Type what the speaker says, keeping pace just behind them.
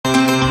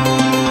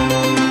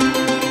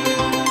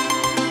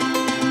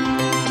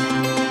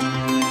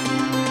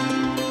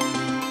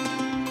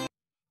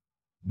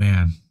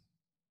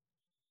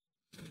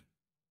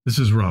This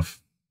is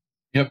rough.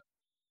 Yep.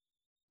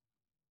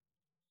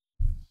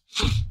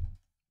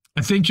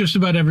 I think just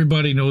about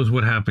everybody knows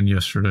what happened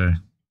yesterday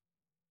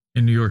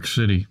in New York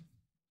City.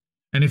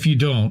 And if you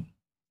don't,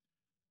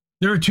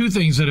 there are two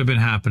things that have been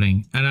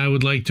happening, and I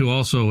would like to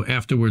also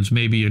afterwards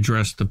maybe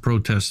address the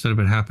protests that have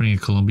been happening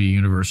at Columbia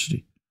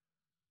University.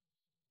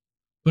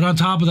 But on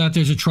top of that,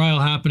 there's a trial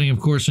happening, of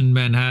course, in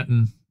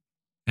Manhattan,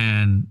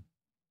 and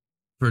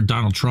for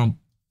Donald Trump,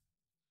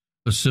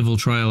 a civil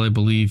trial, I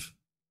believe.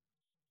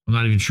 I'm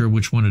not even sure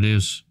which one it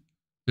is.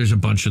 There's a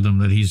bunch of them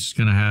that he's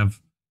going to have.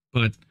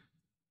 But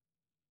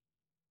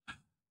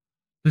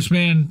this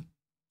man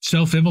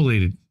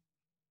self-immolated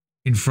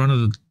in front of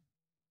the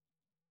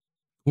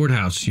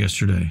courthouse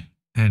yesterday.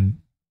 And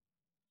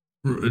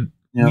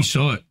we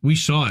saw it. We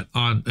saw it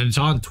and it's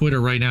on Twitter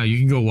right now. You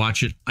can go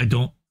watch it. I'm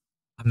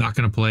not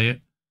going to play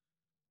it.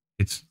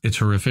 It's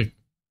horrific.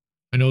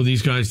 I know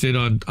these guys did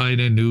on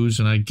INN News,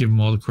 and I give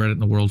them all the credit in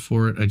the world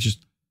for it. I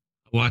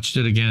watched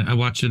it again. I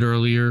watched it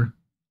earlier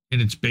in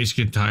its basic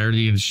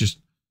entirety, and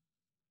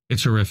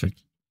it's horrific.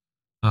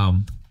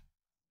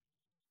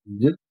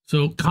 Yep.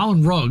 So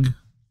Colin Rugg,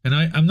 and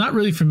I'm not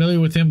really familiar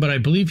with him, but I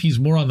believe he's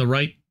more on the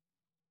right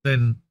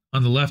than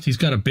on the left. He's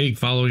got a big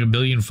following, 1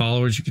 million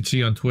followers, you can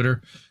see on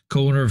Twitter,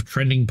 co-owner of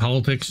Trending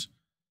Politics.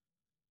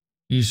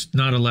 He's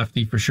not a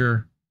lefty for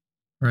sure,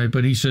 right?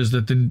 But he says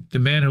that the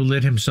man who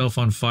lit himself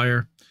on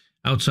fire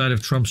outside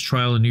of Trump's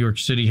trial in New York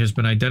City has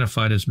been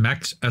identified as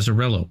Max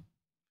Azzarello.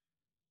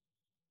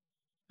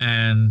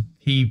 And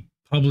he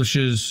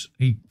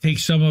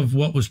takes some of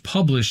what was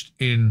published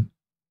in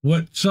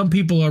what some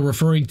people are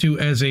referring to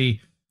as a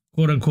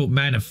quote-unquote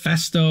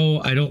manifesto.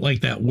 I don't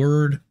like that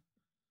word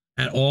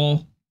at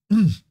all.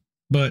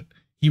 But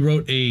he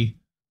wrote a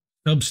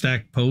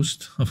Substack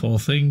post, of all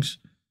things,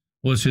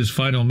 was his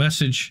final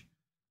message.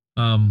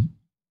 We're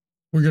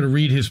going to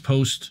read his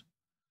post,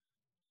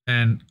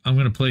 and I'm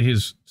going to play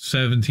his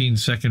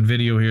 17-second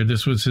video here.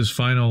 This was his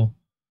final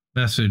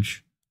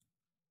message.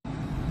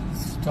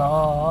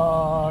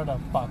 Start a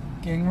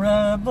fucking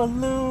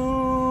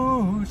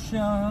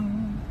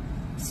revolution.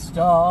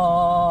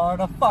 Start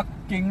a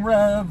fucking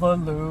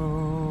revolution.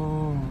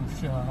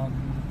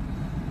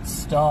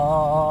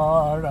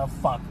 Start a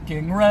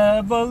fucking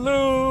revolution.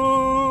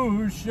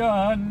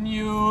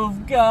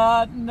 You've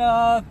got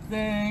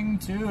nothing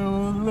to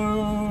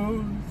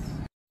lose.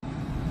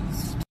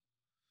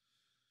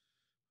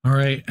 All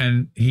right,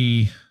 and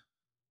he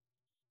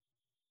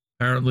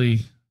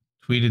apparently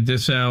tweeted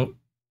this out,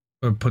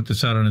 or put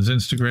this out on his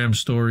Instagram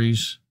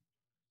stories.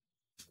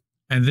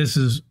 And this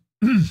is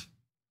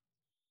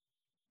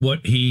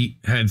what he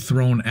had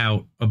thrown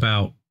out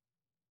about.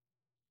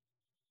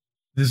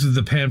 This is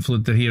the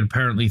pamphlet that he had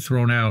apparently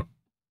thrown out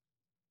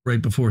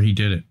right before he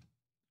did it.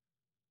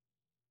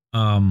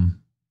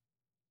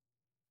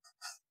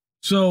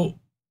 So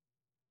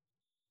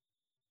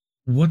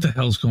what the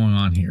hell's going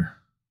on here?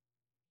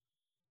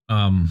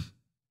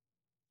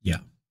 Yeah.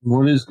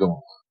 What is going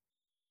on?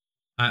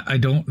 I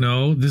don't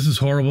know. This is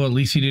horrible. At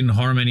least he didn't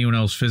harm anyone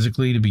else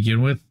physically to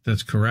begin with.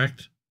 That's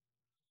correct.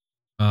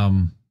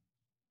 Trump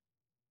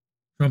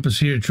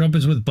is here. Trump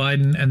is with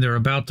Biden, and they're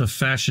about to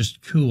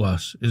fascist coup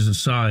us, is a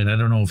sign. I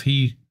don't know if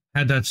he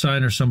had that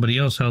sign or somebody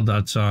else held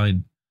that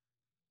sign,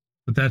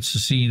 but that's the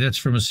scene. That's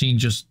from a scene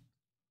just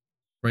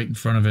right in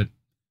front of it.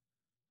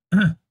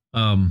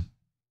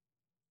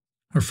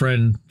 Her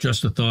friend,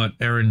 Just a Thought,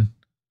 Erin.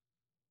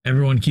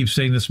 Everyone keeps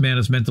saying this man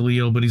is mentally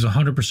ill, but he's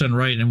 100%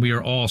 right, and we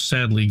are all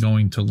sadly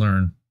going to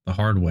learn the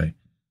hard way.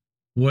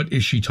 What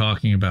is she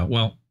talking about?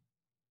 Well,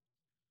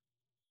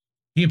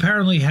 he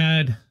apparently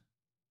had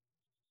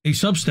a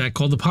Substack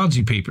called the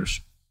Ponzi Papers.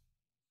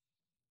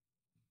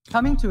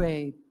 Coming to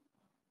a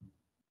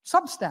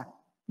Substack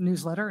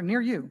newsletter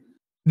near you.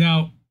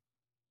 Now,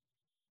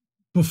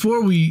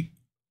 before we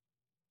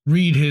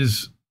read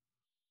his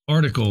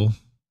article,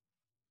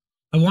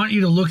 I want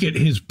you to look at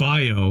his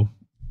bio,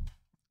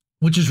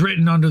 which is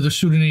written under the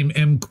pseudonym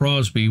M.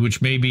 Crosby,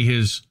 which may be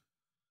his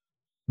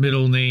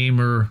middle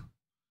name or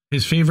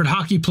his favorite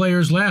hockey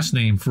player's last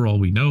name, for all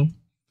we know.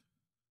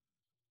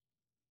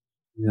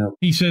 Yeah.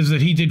 He says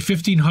that he did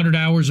 1,500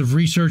 hours of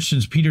research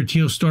since Peter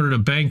Thiel started a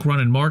bank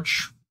run in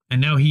March, and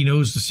now he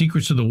knows the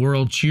secrets of the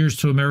world. Cheers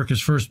to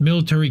America's first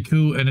military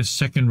coup and its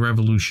second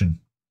revolution.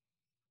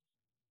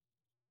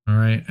 All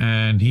right,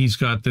 and he's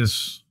got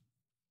this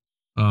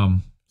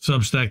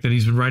Substack that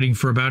he's been writing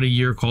for about a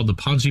year called the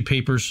Ponzi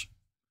Papers.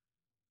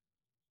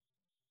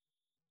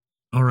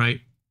 All right,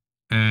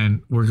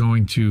 and we're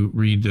going to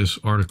read this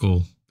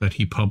article that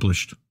he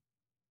published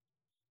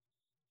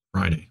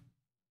Friday.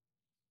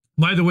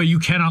 By the way, you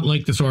cannot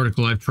like this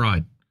article. I've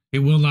tried. It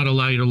will not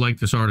allow you to like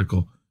this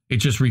article. It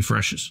just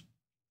refreshes.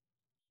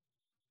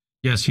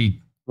 Yes,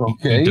 he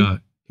died.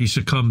 He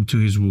succumbed to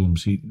his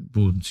wounds. He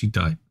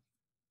died.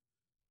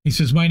 He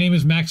says, "My name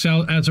is Max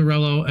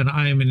Azzarello, and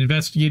I am an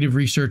investigative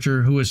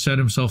researcher who has set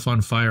himself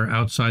on fire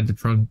outside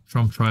the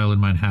Trump trial in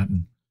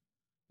Manhattan.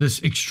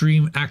 This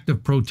extreme act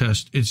of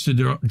protest is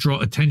to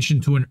draw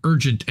attention to an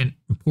urgent and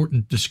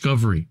important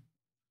discovery.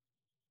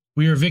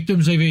 We are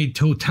victims of a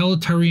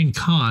totalitarian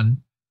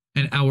con,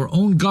 and our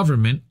own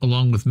government,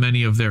 along with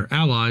many of their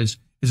allies,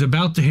 is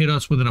about to hit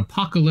us with an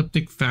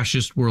apocalyptic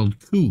fascist world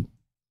coup.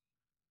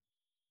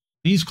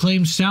 These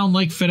claims sound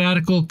like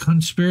fanatical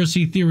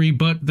conspiracy theory,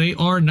 but they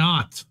are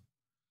not.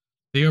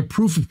 They are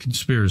proof of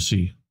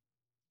conspiracy.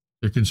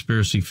 They're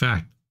conspiracy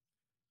fact.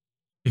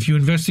 If you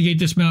investigate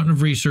this mountain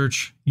of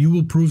research, you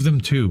will prove them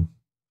too.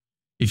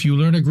 If you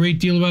learn a great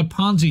deal about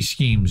Ponzi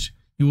schemes,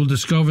 you will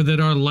discover that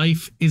our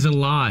life is a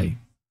lie.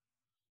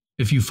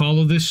 If you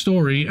follow this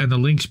story and the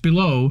links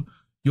below,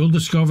 you'll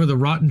discover the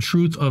rotten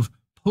truth of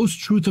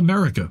post-truth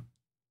America.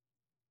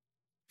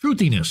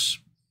 Truthiness.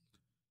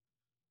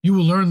 You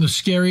will learn the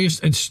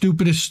scariest and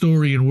stupidest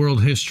story in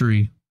world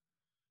history,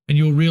 and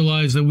you'll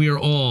realize that we are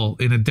all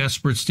in a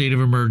desperate state of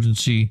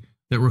emergency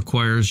that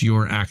requires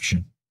your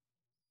action.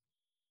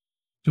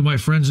 To my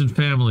friends and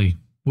family,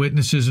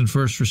 witnesses and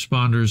first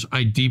responders,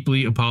 I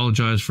deeply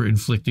apologize for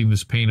inflicting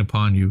this pain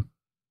upon you,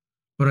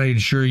 but I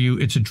assure you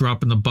it's a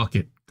drop in the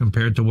bucket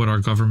compared to what our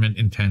government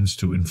intends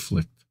to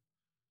inflict.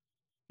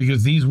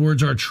 Because these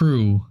words are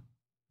true,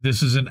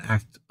 this is an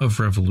act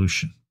of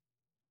revolution,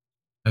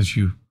 as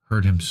you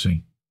heard him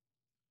sing.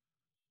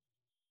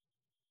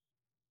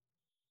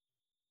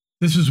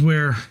 This is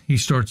where he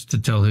starts to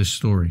tell his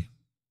story.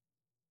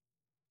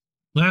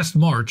 Last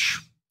March,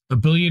 a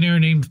billionaire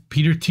named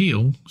Peter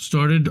Thiel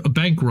started a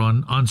bank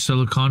run on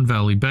Silicon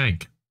Valley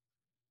Bank.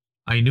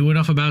 I knew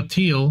enough about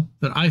Thiel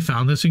that I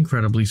found this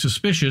incredibly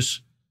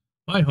suspicious.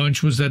 My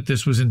hunch was that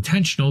this was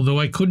intentional, though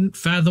I couldn't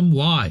fathom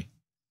why.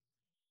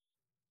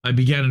 I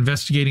began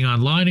investigating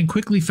online and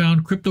quickly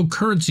found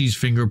cryptocurrency's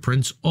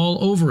fingerprints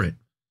all over it.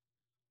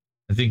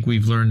 I think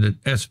we've learned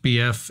that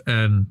SBF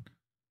and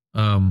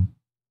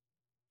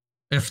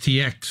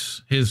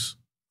FTX, his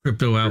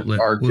crypto outlet,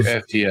 was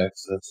FTX.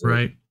 That's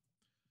right.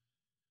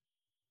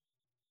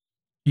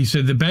 He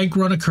said the bank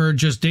run occurred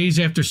just days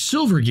after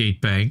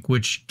Silvergate Bank,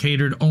 which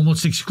catered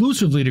almost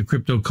exclusively to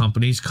crypto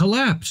companies,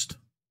 collapsed.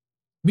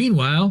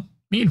 Meanwhile,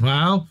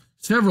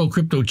 several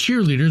crypto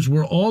cheerleaders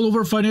were all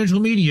over financial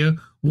media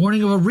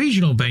warning of a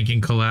regional banking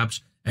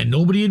collapse, and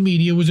nobody in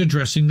media was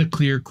addressing the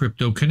clear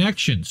crypto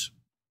connections.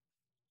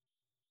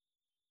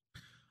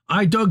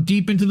 I dug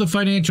deep into the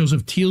financials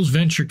of Thiel's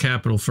venture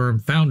capital firm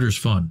Founders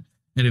Fund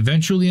and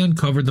eventually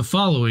uncovered the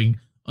following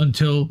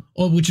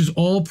which is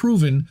all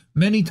proven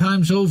many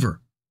times over.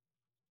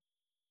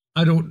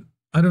 I don't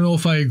know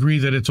if I agree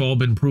that it's all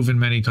been proven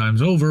many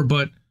times over,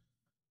 but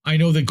I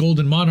know that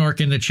Golden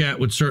Monarch in the chat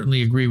would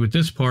certainly agree with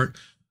this part.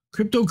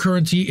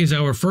 Cryptocurrency is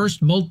our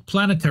first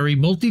planetary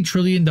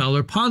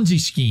multi-trillion-dollar Ponzi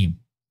scheme.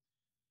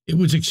 It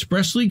was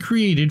expressly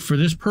created for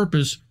this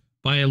purpose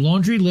by a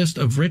laundry list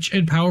of rich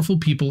and powerful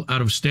people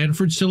out of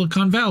Stanford,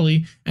 Silicon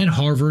Valley, and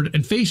Harvard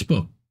and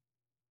Facebook.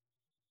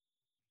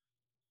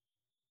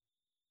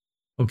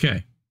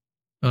 Okay.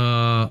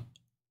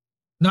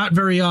 Not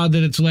very odd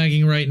that it's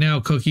lagging right now,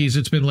 Cookies.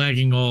 It's been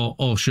lagging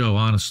all show,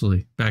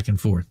 honestly, back and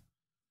forth.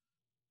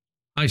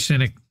 Hi,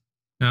 Cynic.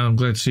 I'm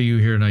glad to see you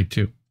here tonight,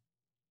 too.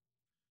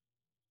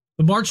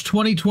 The March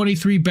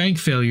 2023 bank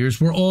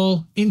failures were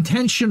all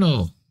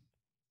intentional.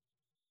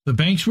 The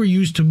banks were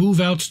used to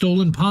move out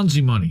stolen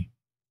Ponzi money.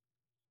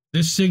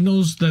 This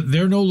signals that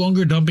they're no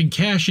longer dumping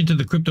cash into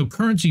the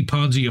cryptocurrency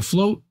Ponzi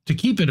afloat to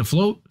keep it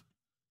afloat,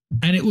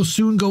 and it will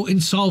soon go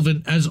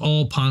insolvent, as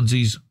all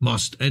Ponzis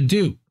must and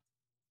do.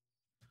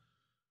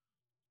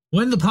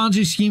 When the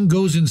Ponzi scheme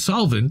goes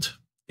insolvent,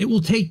 it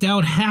will take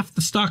down half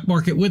the stock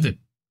market with it.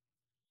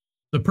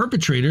 The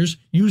perpetrators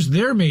use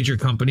their major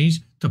companies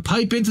to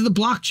pipe into the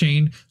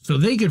blockchain so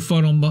they could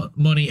funnel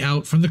money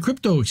out from the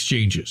crypto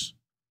exchanges.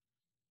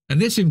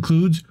 And this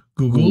includes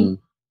Google,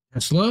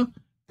 Tesla,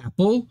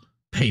 Apple,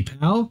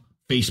 PayPal,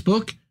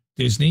 Facebook,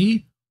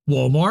 Disney,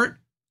 Walmart,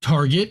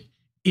 Target,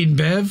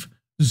 InBev,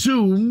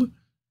 Zoom,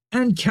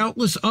 and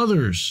countless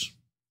others.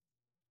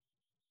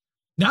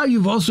 Now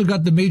you've also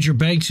got the major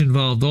banks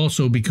involved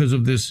also because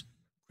of this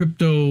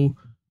crypto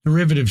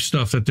derivative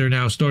stuff that they're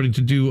now starting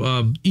to do,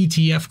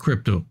 ETF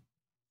crypto.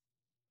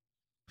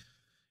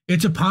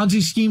 It's a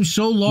Ponzi scheme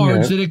so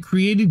large that it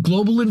created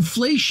global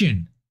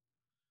inflation,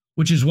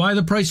 which is why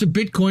the price of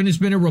Bitcoin has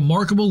been a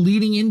remarkable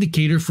leading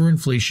indicator for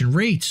inflation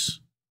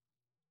rates.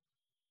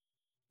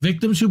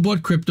 Victims who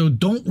bought crypto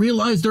don't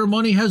realize their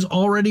money has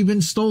already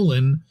been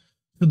stolen,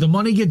 so the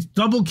money gets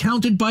double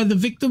counted by the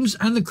victims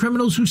and the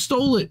criminals who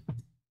stole it.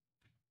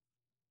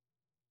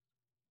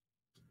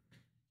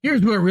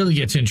 Here's where it really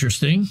gets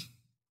interesting.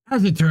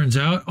 As it turns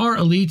out, our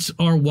elites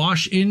are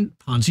awash in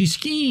Ponzi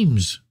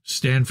schemes.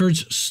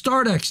 Stanford's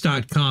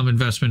StartX.com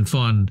investment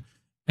fund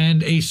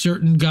and a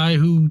certain guy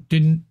who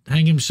didn't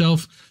hang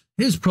himself,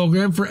 his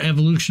program for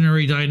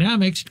evolutionary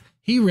dynamics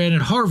he ran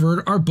at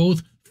Harvard are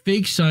both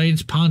fake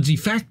science Ponzi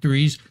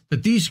factories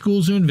that these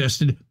schools have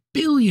invested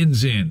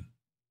billions in.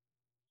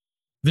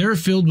 They're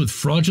filled with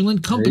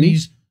fraudulent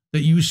companies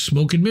that use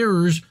smoke and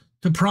mirrors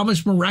to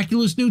promise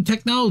miraculous new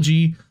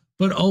technology,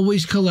 but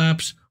always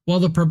collapse while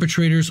the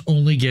perpetrators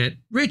only get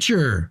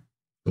richer.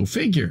 Go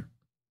figure.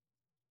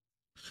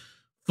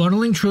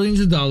 funneling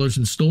trillions of dollars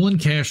in stolen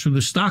cash through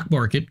the stock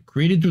market,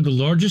 created through the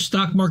largest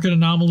stock market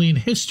anomaly in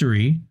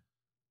history.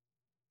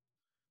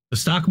 The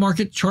stock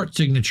market chart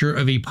signature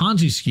of a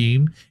Ponzi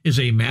scheme is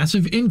a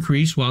massive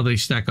increase while they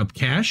stack up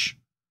cash,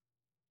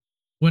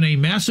 when a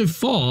massive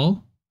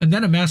fall, and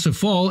then a massive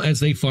fall as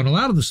they funnel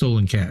out of the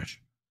stolen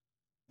cash.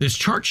 This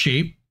chart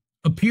shape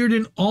appeared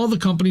in all the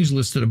companies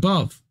listed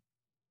above.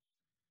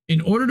 In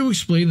order to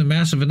explain the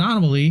massive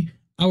anomaly,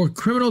 our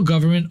criminal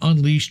government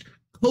unleashed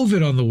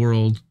COVID on the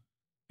world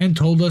and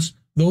told us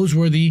those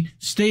were the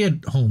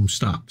stay-at-home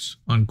stocks,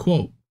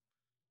 unquote.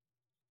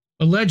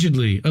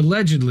 Allegedly.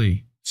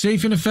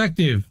 Safe and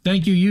effective.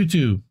 Thank you,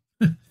 YouTube.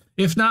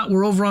 If not,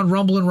 we're over on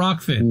Rumble and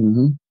Rockfin.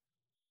 Mm-hmm.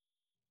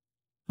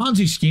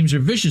 Ponzi schemes are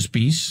vicious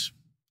beasts,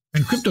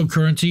 and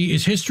cryptocurrency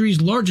is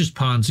history's largest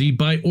Ponzi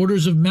by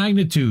orders of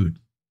magnitude.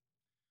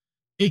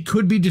 It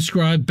could be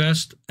described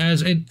best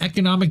as an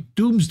economic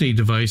doomsday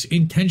device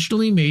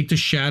intentionally made to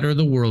shatter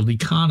the world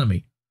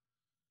economy.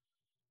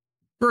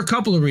 For a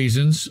couple of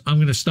reasons, I'm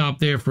going to stop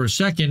there for a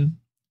second,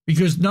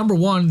 because number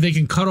one, they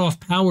can cut off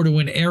power to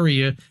an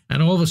area,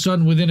 and all of a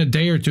sudden, within a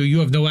day or two, you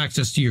have no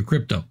access to your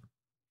crypto.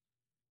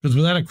 Because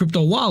without a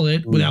crypto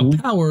wallet, without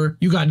power,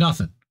 you got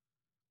nothing.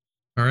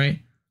 All right?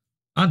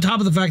 On top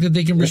of the fact that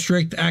they can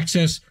restrict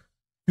access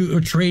to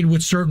or trade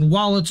with certain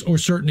wallets or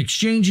certain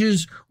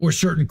exchanges or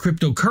certain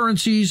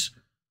cryptocurrencies.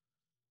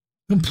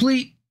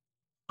 Complete,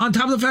 on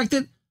top of the fact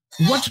that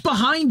what's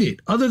behind it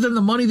other than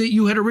the money that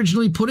you had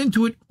originally put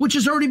into it, which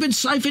has already been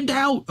siphoned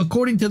out,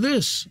 according to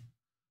this.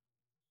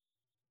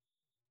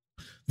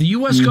 The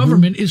U.S.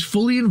 government is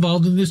fully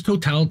involved in this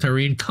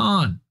totalitarian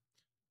con.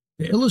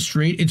 To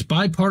illustrate its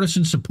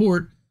bipartisan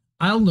support,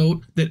 I'll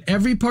note that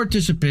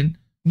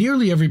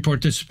nearly every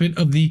participant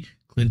of the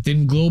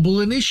Clinton Global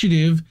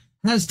Initiative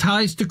has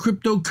ties to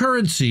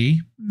cryptocurrency,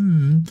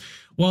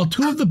 while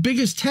two of the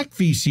biggest tech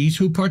VCs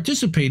who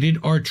participated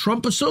are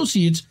Trump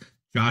associates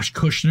Josh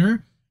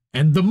Kushner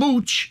and the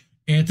Mooch,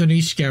 Anthony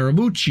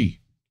Scaramucci.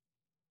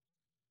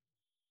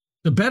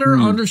 To better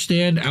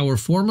understand our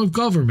form of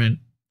government,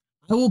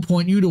 I will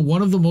point you to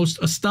one of the most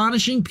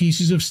astonishing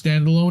pieces of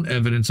standalone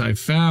evidence I've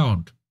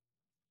found.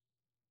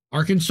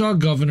 Arkansas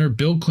Governor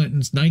Bill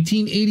Clinton's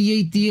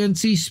 1988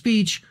 DNC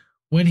speech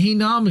when he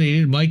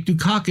nominated Mike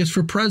Dukakis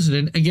for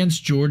president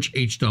against George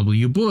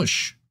H.W.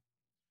 Bush.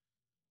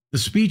 The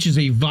speech is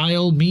a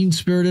vile,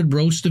 mean-spirited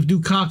roast of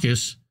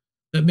Dukakis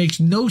that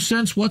makes no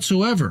sense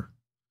whatsoever.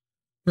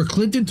 For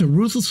Clinton to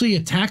ruthlessly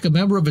attack a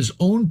member of his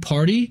own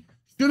party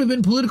should have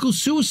been political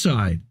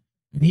suicide,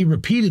 and he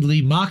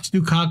repeatedly mocks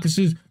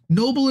Dukakis'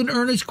 noble and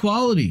earnest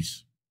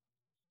qualities.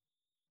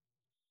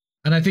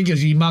 And I think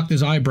as he mocked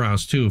his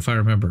eyebrows, too, if I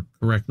remember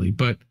correctly.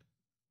 But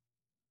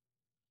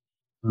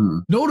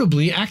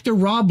notably, actor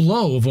Rob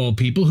Lowe, of all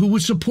people, who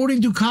was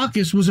supporting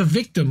Dukakis, was a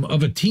victim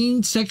of a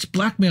teen sex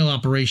blackmail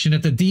operation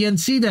at the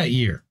DNC that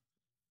year.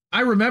 I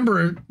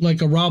remember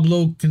like a Rob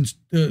Lowe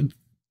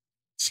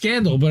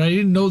scandal, but I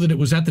didn't know that it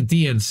was at the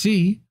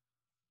DNC.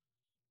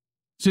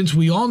 Since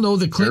we all know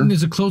that Clinton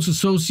is a close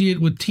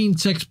associate with teen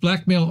sex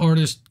blackmail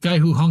artist, guy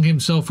who hung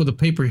himself with a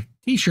paper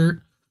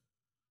t-shirt,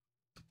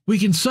 we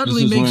can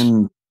suddenly make...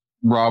 when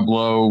Rob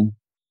Lowe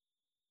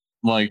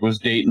was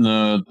dating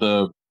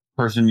the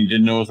person you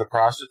didn't know was a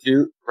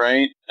prostitute,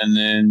 right? And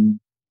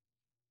then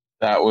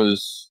that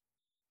was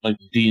the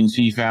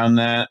DNC found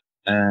that,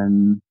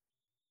 and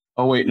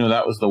oh wait, no,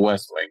 that was the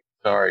West Wing.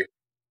 Sorry.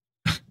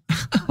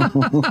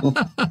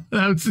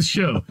 That was the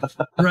show,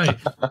 right?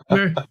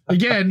 Where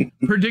again,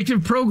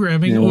 predictive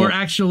programming, or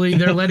actually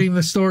they're letting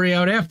the story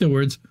out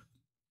afterwards.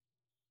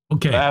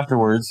 Okay,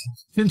 afterwards.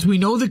 Since we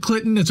know that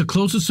Clinton is a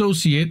close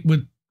associate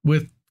with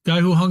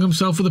guy who hung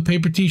himself with a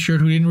paper t-shirt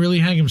who didn't really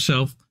hang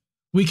himself,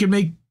 we can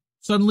make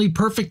suddenly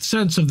perfect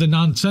sense of the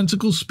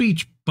nonsensical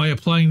speech by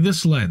applying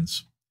this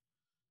lens.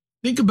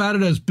 Think about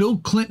it as Bill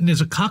Clinton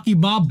is a cocky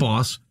mob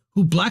boss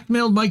who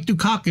blackmailed Mike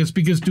Dukakis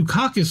because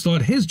Dukakis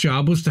thought his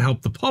job was to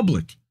help the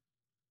public.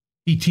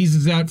 He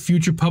teases out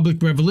future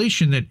public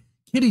revelation that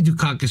Kitty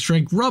Dukakis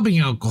drank rubbing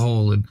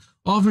alcohol and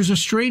offers a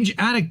strange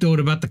anecdote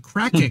about the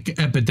crack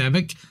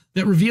epidemic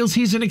that reveals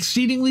he's an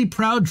exceedingly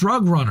proud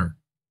drug runner.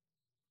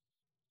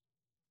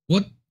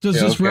 What does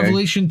this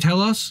revelation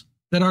tell us?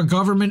 That our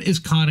government is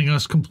conning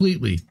us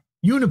completely.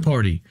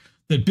 Uniparty,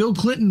 that Bill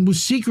Clinton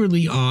was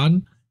secretly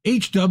on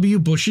H.W.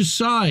 Bush's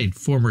side,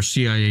 former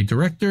CIA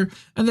director,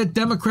 and that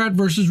Democrat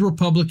versus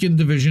Republican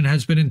division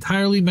has been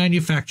entirely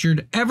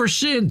manufactured ever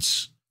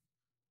since.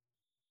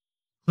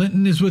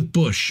 Clinton is with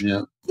Bush,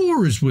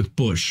 Gore is with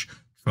Bush,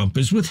 Trump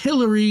is with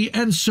Hillary,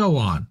 and so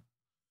on.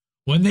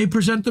 When they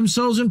present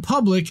themselves in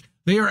public,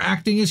 they are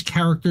acting as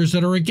characters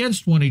that are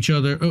against one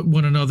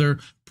another,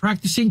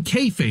 practicing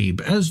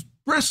kayfabe, as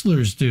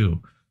wrestlers do.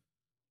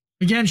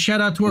 Again, shout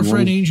out to our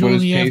friend Angel in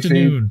the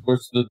afternoon.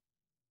 What's the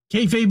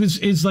kayfabe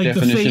is like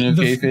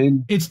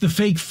it's the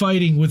fake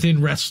fighting within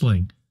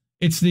wrestling.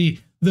 It's the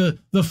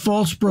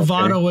false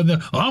bravado and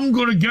the I'm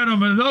gonna get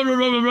him and blah, blah,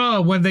 blah, blah, blah,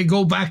 when they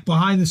go back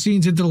behind the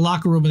scenes into the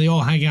locker room and they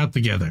all hang out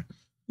together.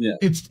 Yeah,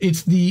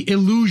 it's the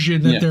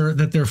illusion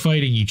that they're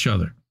fighting each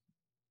other.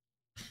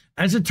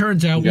 As it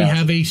turns out, we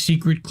have a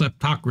secret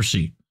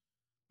kleptocracy.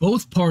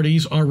 Both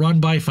parties are run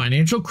by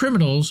financial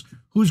criminals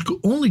whose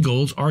only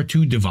goals are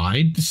to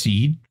divide,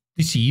 deceive,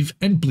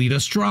 and bleed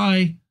us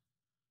dry.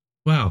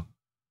 Wow.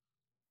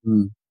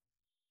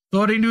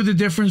 Thought I knew the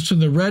difference from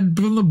the red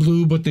from the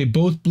blue, but they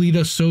both bleed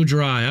us so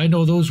dry. I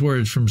know those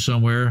words from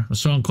somewhere. A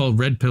song called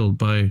Red Pilled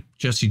by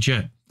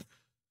Jett.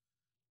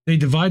 They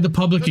divide the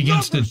public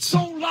against it.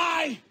 Don't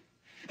lie,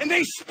 and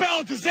they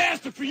spell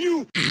disaster for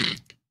you.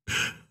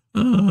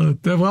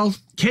 Well,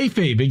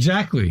 kayfabe,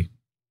 exactly.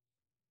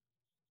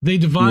 They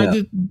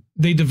divide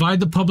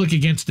the public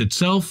against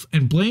itself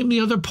and blame the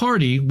other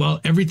party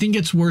while everything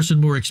gets worse and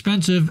more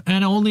expensive,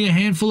 and only a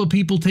handful of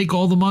people take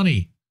all the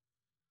money.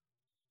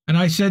 And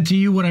I said to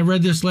you when I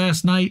read this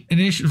last night,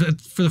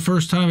 for the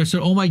first time, I said,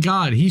 oh my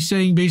God, he's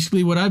saying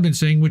basically what I've been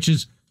saying, which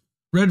is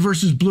red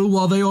versus blue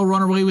while they all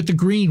run away with the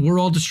green. We're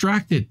all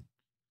distracted.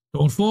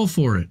 Don't fall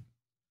for it.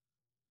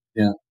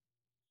 Yeah.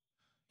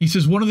 He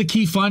says one of the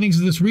key findings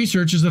of this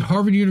research is that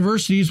Harvard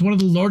University is one of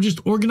the largest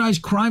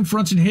organized crime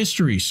fronts in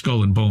history.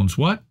 Skull and bones.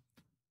 What?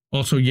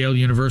 Also, Yale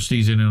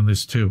University's in on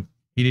this too.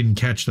 He didn't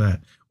catch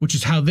that, which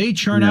is how they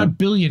churn out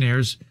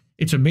billionaires.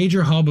 It's a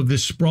major hub of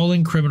this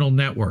sprawling criminal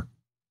network.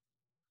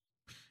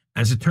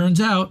 As it turns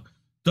out,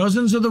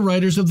 dozens of the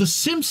writers of The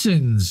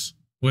Simpsons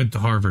went to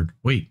Harvard.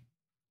 Wait,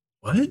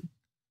 what?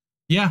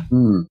 Yeah.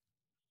 You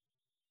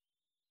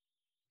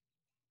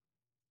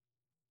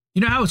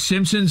know how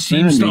Simpsons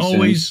seems to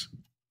always...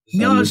 You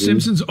know how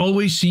Simpsons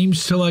always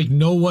seems to like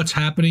know what's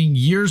happening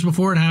years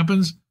before it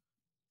happens?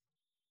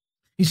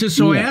 He says,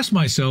 so I asked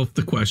myself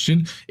the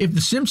question, if The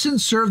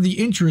Simpsons served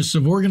the interests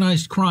of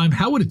organized crime,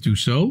 how would it do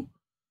so?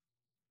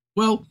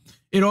 Well,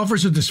 it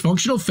offers a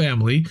dysfunctional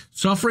family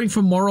suffering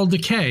from moral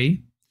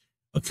decay,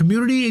 a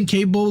community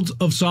incapable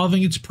of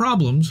solving its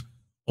problems,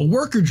 a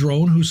worker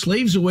drone who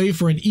slaves away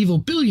for an evil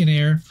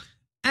billionaire,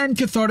 and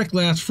cathartic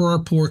laughs for our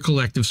poor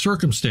collective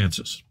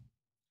circumstances.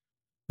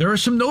 There are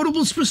some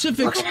notable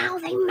specifics. Look at how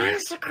they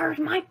massacred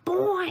my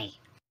boy.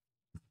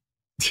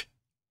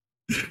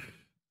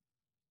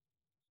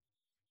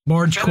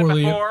 Marge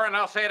Corleone. Before, and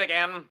I'll say it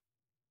again.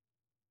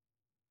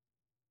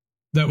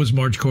 That was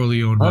Marge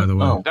Corleone, by the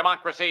way.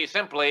 Democracy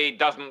simply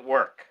doesn't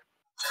work.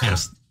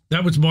 Yes,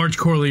 that was Marge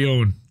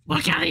Corleone.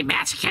 Look how they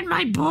massacred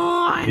my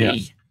boy. Yeah.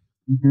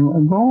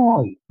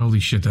 Boy.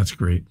 Holy shit, that's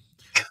great.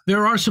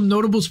 There are some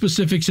notable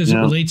specifics as it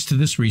relates to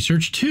this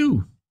research,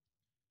 too.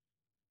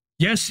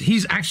 Yes,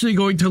 he's actually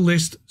going to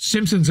list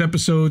Simpsons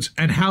episodes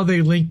and how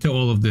they link to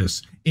all of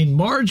this. In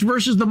Marge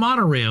versus the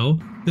Monorail,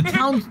 the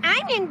town...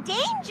 I'm in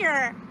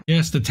danger.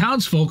 Yes, the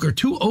townsfolk are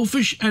too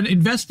oafish and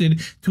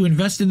invested to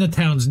invest in the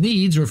town's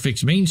needs or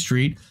fix Main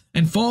Street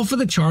and fall for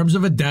the charms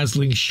of a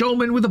dazzling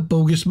showman with a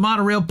bogus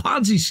monorail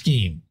Ponzi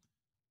scheme.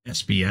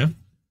 SBF.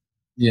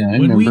 Yeah, I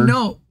When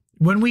remember.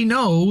 we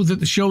know that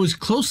the show is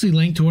closely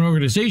linked to an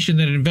organization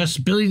that invests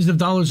billions of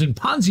dollars in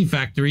Ponzi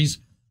factories,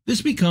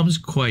 this becomes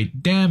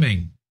quite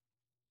damning.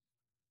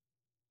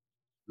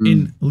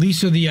 In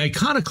Lisa the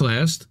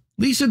Iconoclast,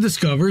 Lisa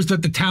discovers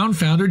that the town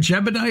founder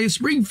Jebediah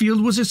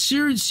Springfield was a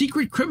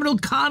secret criminal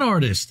con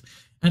artist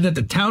and that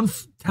the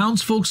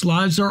townsfolk's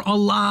lives are a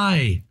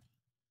lie.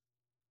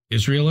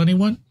 Israel,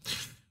 anyone?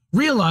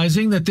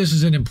 Realizing that this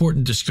is an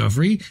important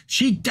discovery,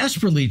 she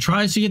desperately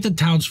tries to get the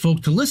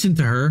townsfolk to listen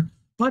to her,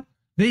 but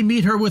they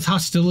meet her with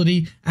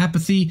hostility,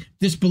 apathy,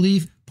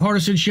 disbelief,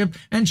 partisanship,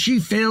 and she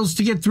fails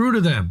to get through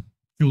to them.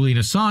 Julian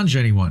Assange,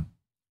 anyone?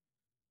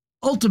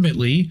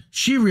 Ultimately,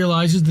 she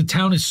realizes the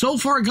town is so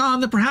far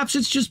gone that perhaps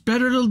it's just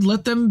better to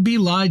let them be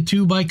lied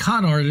to by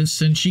con artists,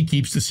 and she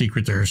keeps the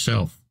secret to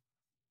herself.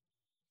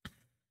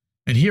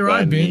 And here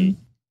I've been.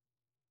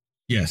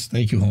 Yes,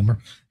 thank you, Homer.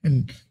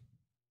 And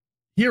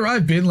here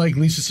I've been, like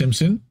Lisa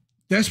Simpson,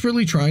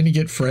 desperately trying to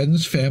get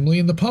friends, family,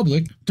 and the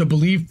public to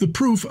believe the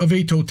proof of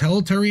a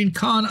totalitarian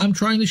con I'm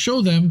trying to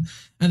show them,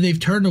 and they've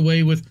turned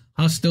away with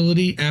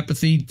hostility,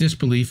 apathy,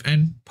 disbelief,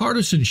 and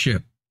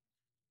partisanship.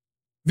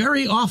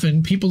 Very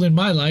often, people in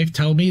my life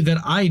tell me that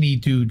I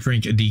need to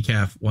drink a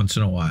decaf once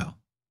in a while.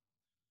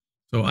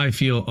 So I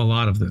feel a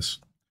lot of this.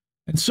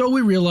 And so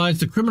we realize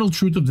the criminal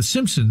truth of The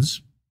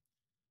Simpsons.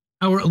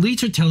 Our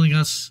elites are telling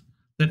us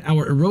that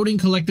our eroding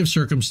collective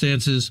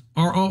circumstances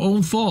are our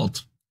own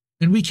fault,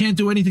 and we can't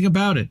do anything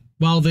about it,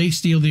 while they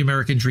steal the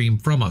American dream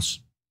from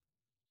us.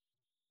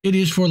 It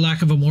is, for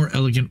lack of a more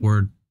elegant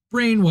word,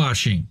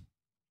 brainwashing,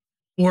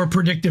 or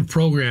predictive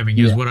programming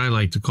is what I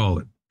like to call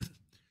it.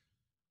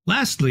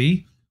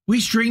 Lastly, we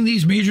string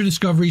these major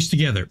discoveries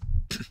together.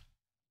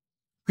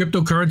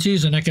 Cryptocurrency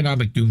is an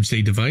economic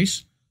doomsday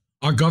device.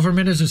 Our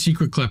government is a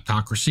secret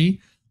kleptocracy.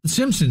 The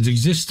Simpsons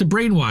exists to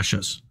brainwash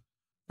us.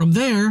 From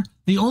there,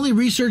 the only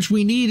research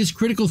we need is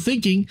critical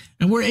thinking,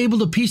 and we're able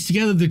to piece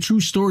together the true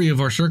story of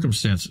our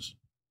circumstances.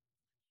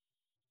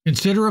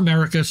 Consider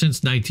America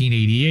since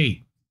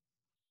 1988.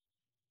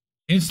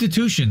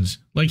 Institutions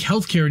like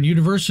healthcare and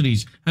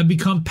universities have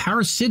become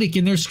parasitic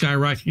in their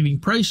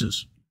skyrocketing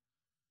prices.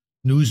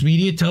 News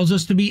media tells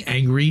us to be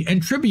angry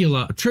and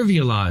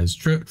tribalize.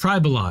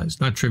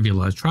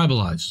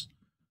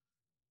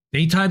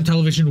 Daytime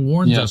television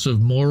warns Yeah. us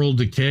of moral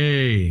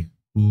decay.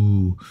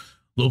 Ooh.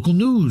 Local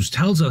news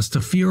tells us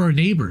to fear our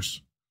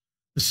neighbors.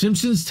 The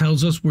Simpsons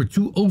tells us we're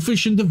too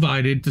oafish and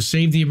divided to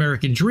save the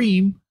American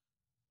dream.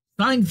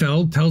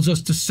 Seinfeld tells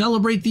us to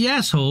celebrate the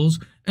assholes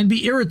and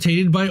be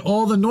irritated by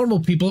all the normal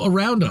people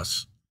around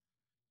us.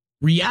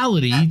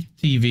 Reality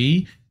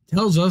TV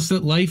tells us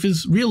that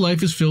real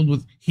life is filled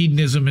with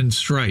hedonism and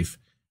strife,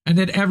 and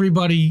that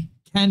everybody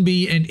can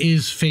be and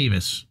is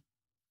famous.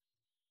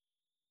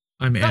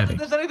 I'm adding.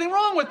 There's anything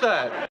wrong with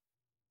that.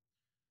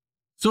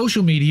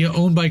 Social media,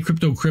 owned by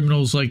crypto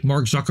criminals like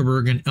Mark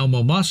Zuckerberg and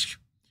Elon Musk,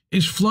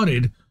 is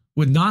flooded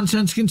with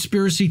nonsense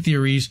conspiracy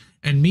theories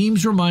and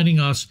memes reminding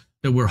us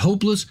that we're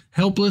hopeless,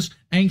 helpless,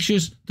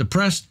 anxious,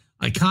 depressed,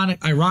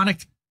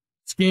 ironic,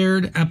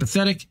 scared,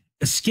 apathetic,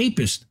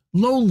 escapist,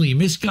 lonely,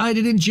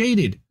 misguided, and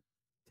jaded,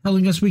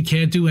 telling us we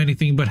can't do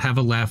anything but have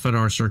a laugh at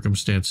our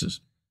circumstances.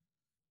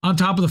 On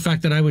top of the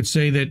fact that I would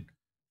say that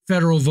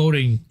federal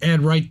voting,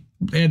 add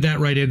that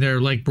right in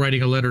there, like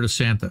writing a letter to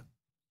Santa.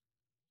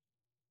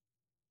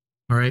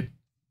 All right.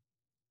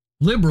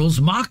 Liberals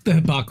mock the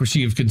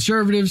hypocrisy of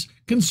conservatives.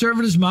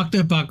 Conservatives mock the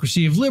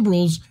hypocrisy of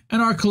liberals,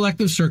 and our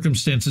collective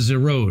circumstances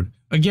erode.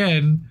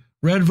 Again,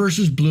 red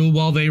versus blue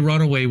while they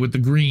run away with the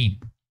green.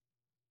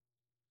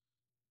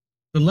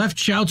 The left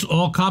shouts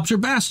all cops are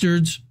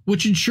bastards,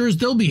 which ensures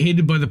they'll be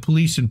hated by the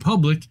police in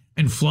public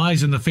and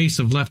flies in the face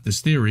of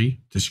leftist theory.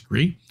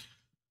 Disagree.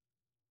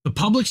 The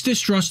public's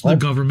distrust of the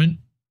government.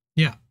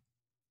 Yeah.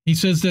 He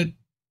says that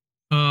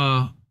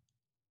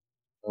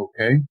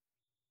Okay.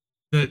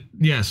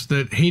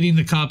 that hating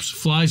the cops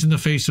flies in the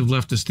face of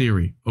leftist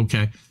theory.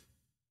 Okay.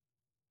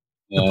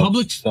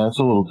 That's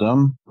a little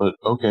dumb, but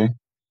okay.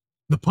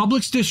 The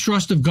public's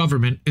distrust of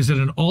government is at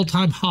an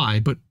all-time high,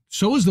 but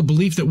so is the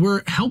belief that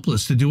we're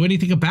helpless to do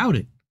anything about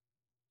it.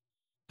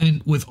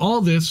 And with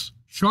all this,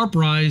 a sharp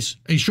rise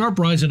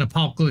in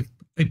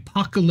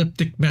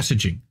apocalyptic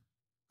messaging.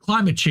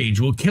 Climate change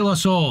will kill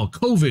us all.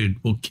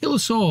 COVID will kill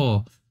us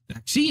all.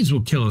 Vaccines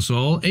will kill us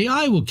all.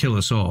 AI will kill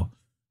us all.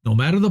 No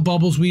matter the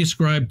bubbles we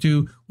ascribe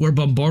to, we're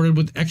bombarded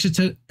with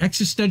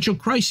existential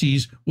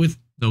crises with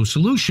no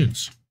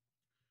solutions.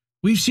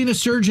 We've seen a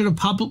surge in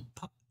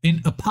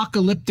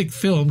apocalyptic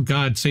film.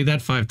 God, say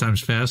that 5 times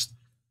fast.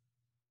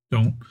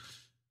 Don't.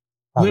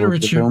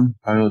 Literature.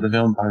 Pilot of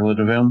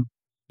film.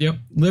 Yep.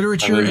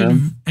 Literature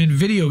and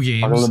video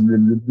games.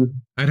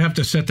 I'd have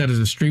to set that as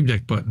a Stream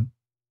Deck button.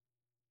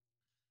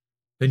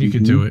 Then you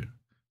can do it,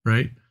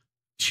 right?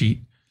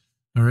 Cheat.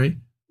 All right.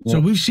 So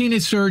we've seen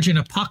a surge in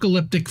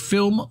apocalyptic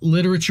film,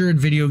 literature, and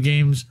video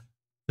games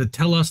that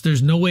tell us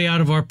there's no way out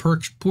of our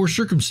poor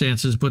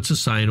circumstances but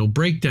societal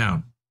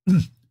breakdown.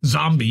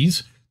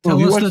 Zombies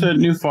tell us that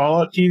new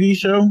Fallout TV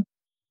show?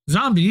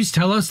 Zombies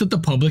tell us that the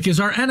public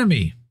is our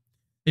enemy.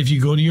 If you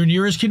go to your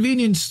nearest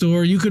convenience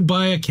store, you could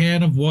buy a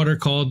can of water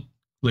called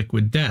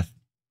Liquid Death.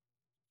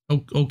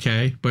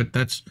 Okay, but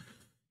that's...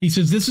 He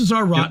says this is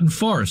our rotten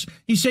farce.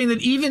 He's saying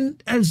that even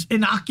as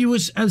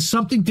innocuous as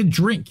something to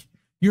drink,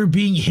 you're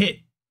being hit.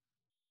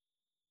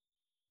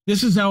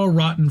 This is our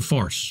rotten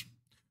farce.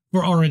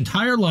 For our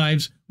entire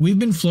lives, we've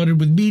been flooded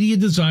with media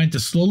designed to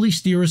slowly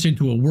steer us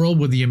into a world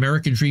where the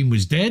American dream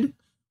was dead,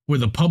 where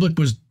the public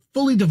was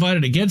fully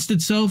divided against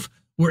itself,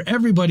 where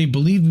everybody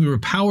believed we were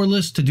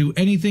powerless to do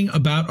anything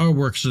about our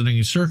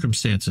worsening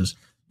circumstances.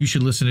 You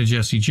should listen to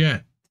Jesse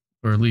Jett,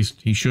 or at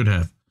least he should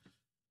have.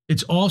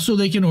 It's also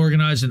they can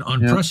organize an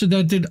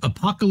unprecedented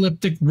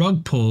apocalyptic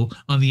rug pull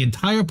on the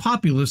entire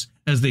populace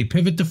as they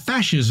pivot to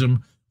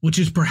fascism, which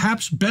is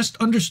perhaps best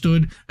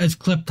understood as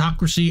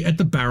kleptocracy at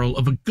the barrel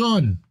of a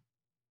gun.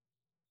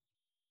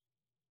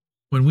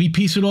 When we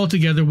piece it all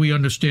together, we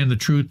understand the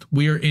truth.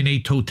 We are in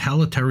a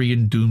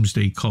totalitarian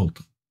doomsday cult.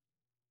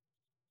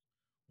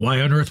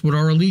 Why on earth would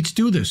our elites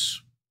do this?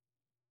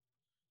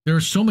 There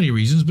are so many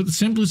reasons, but the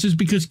simplest is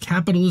because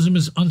capitalism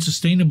is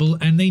unsustainable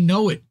and they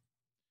know it.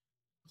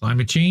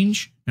 Climate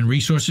change and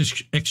resource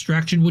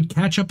extraction would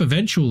catch up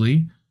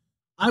eventually.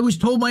 I was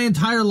told my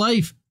entire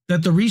life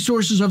that the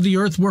resources of the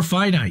earth were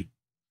finite,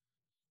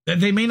 that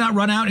they may not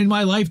run out in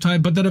my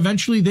lifetime, but that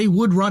eventually they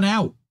would run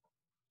out,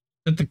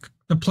 that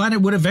the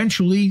planet would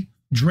eventually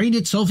drain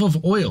itself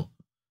of oil.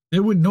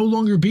 There would no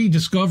longer be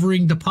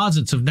discovering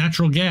deposits of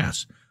natural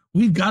gas.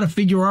 We've got to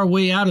figure our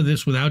way out of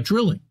this without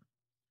drilling.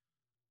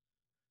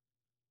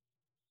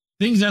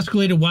 Things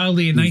escalated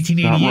wildly in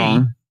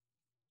 1988.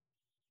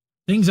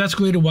 Things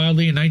escalated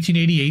wildly in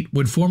 1988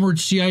 when former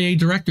CIA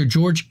Director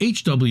George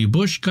H.W.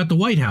 Bush got the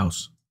White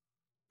House.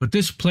 But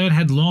this plan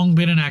had long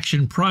been in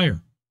action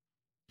prior.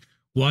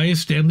 Why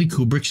is Stanley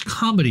Kubrick's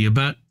comedy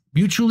about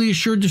mutually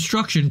assured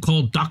destruction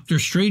called Dr.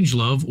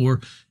 Strangelove,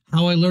 or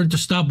How I Learned to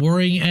Stop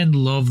Worrying and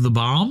Love the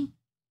Bomb?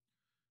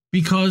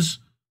 Because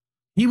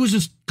he was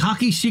a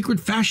cocky secret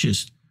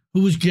fascist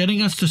who was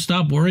getting us to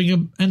stop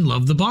worrying and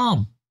love the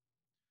bomb.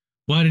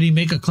 Why did he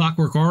make A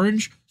Clockwork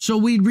Orange? So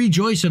we'd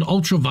rejoice at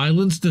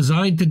ultra-violence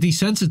designed to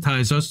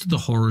desensitize us to the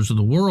horrors of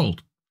the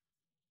world.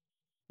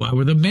 Why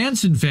were the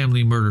Manson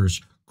family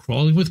murders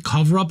crawling with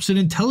cover-ups and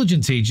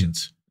intelligence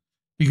agents?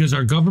 because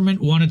our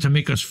government wanted to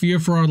make us fear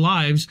for our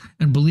lives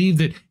and believe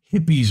that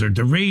hippies are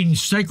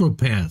deranged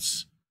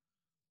psychopaths.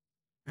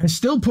 As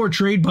still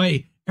portrayed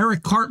by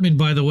Eric Cartman,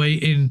 by the way,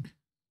 in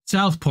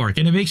South Park,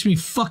 and it makes me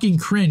fucking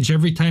cringe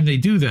every time they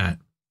do that.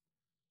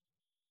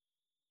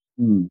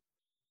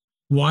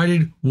 Why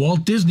did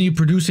Walt Disney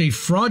produce a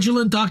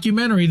fraudulent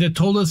documentary that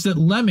told us that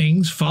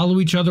lemmings follow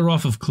each other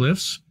off of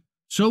cliffs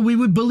so we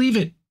would believe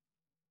it?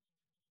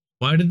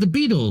 Why did the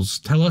Beatles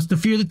tell us to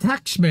fear the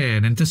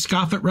taxman and to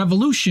scoff at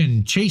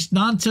revolution, chase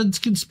nonsense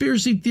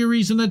conspiracy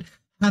theories, and that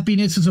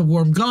happiness is a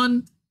warm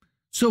gun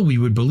so we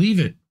would believe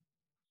it?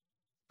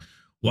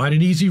 Why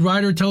did Easy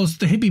Rider tell us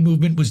the hippie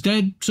movement was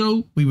dead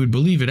so we would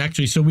believe it?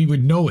 Actually, so we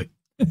would know it.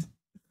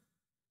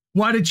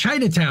 Why did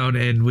Chinatown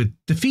end with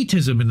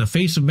defeatism in the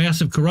face of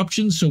massive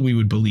corruption so we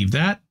would believe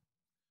that?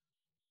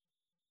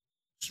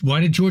 Why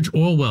did George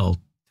Orwell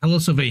tell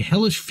us of a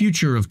hellish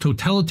future of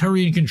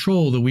totalitarian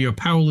control that we are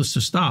powerless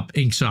to stop,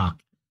 Inksock,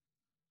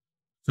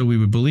 so we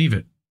would believe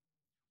it?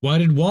 Why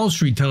did Wall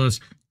Street tell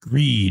us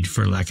greed,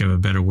 for lack of a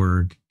better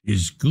word,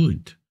 is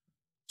good,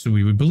 so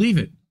we would believe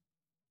it?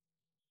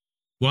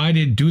 Why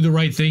did Do the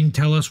Right Thing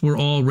tell us we're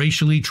all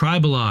racially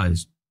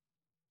tribalized?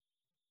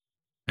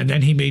 And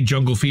then he made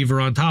Jungle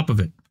Fever on top of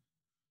it,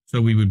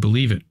 so we would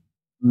believe it.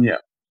 Yeah.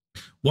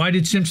 Why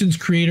did Simpsons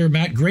creator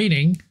Matt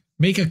Groening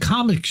make a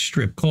comic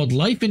strip called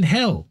Life in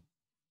Hell,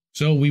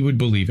 so we would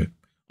believe it?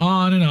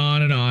 On and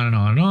on and on and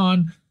on and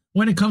on.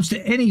 When it comes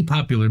to any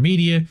popular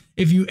media,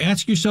 if you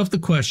ask yourself the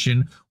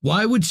question,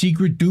 why would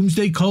secret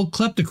doomsday cult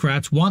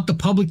kleptocrats want the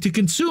public to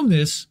consume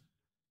this,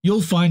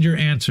 you'll find your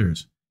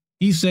answers.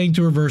 He's saying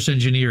to reverse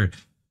engineer it.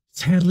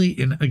 Sadly,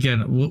 and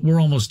again,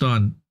 we're almost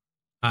done.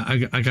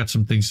 I got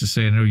some things to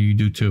say. I know you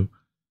do too.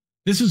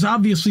 This is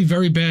obviously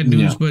very bad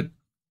news, but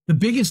the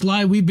biggest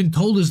lie we've been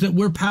told is that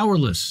we're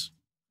powerless.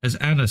 As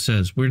Anna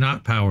says, we're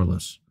not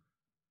powerless.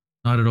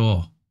 Not at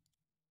all.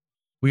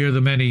 We are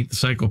the many, the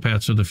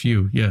psychopaths are the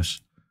few,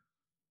 yes.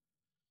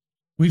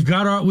 We've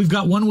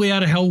got one way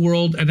out of hell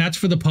world, and that's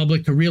for the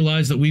public to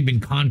realize that we've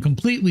been conned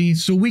completely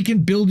so we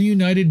can build a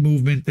united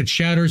movement that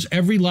shatters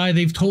every lie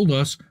they've told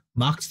us,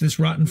 mocks this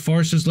rotten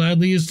farce as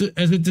loudly as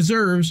it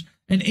deserves,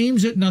 and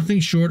aims at nothing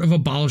short of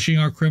abolishing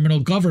our criminal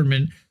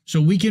government so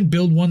we can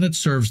build one that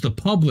serves the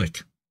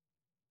public.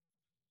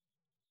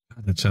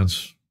 God, that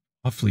sounds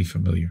awfully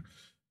familiar.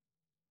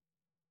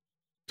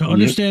 To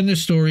understand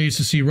this story is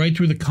to see right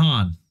through the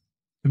con,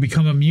 to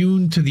become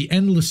immune to the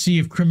endless sea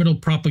of criminal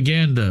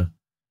propaganda,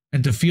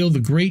 and to feel the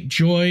great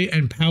joy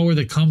and power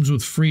that comes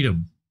with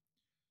freedom.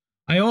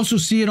 I also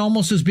see it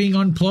almost as being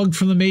unplugged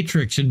from the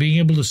Matrix and being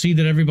able to see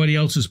that everybody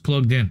else is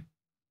plugged in.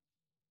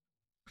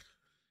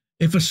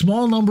 If a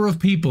small number of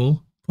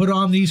people put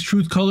on these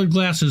truth-colored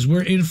glasses,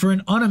 we're in for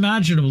an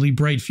unimaginably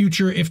bright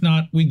future. If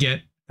not, we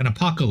get an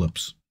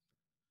apocalypse.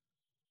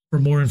 For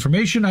more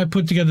information, I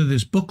put together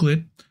this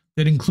booklet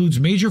that includes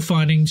major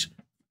findings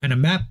and a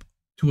map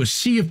to a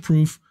sea of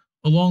proof,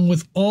 along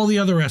with all the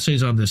other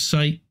essays on this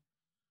site.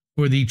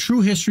 For the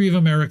true history of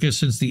America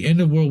since the end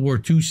of World War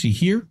II, see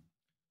here.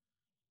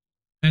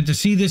 And to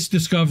see this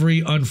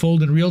discovery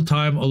unfold in real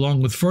time,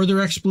 along with further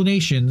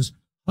explanations,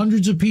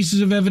 hundreds of pieces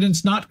of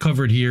evidence not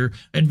covered here,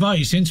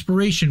 advice,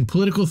 inspiration,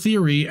 political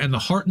theory, and the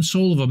heart and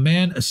soul of a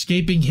man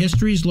escaping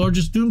history's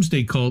largest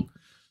doomsday cult,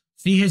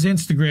 see his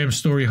Instagram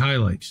story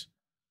highlights.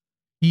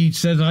 He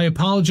says, I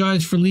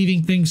apologize for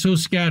leaving things so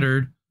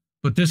scattered,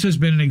 but this has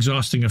been an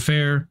exhausting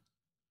affair.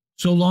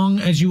 So long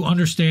as you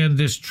understand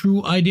this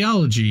true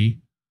ideology,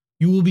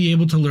 you will be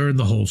able to learn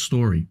the whole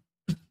story.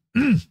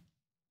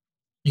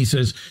 He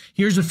says,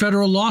 here's a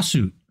federal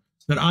lawsuit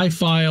that I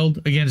filed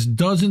against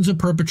dozens of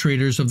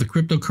perpetrators of the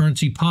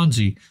cryptocurrency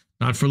Ponzi,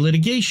 not for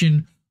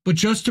litigation, but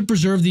just to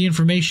preserve the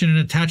information and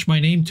attach my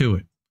name to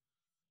it.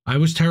 I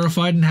was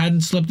terrified and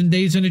hadn't slept in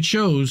days, and it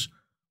shows,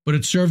 but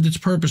it served its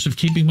purpose of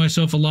keeping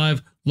myself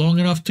alive long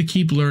enough to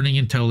keep learning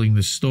and telling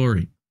this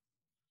story.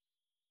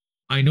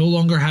 I no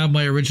longer have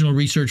my original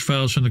research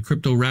files from the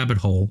crypto rabbit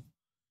hole.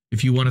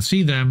 If you want to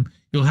see them,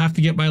 you'll have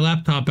to get my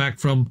laptop back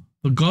from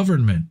the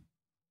government.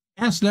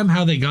 Ask them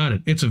how they got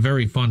it. It's a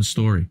very fun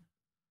story.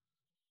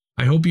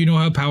 I hope you know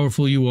how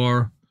powerful you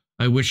are.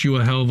 I wish you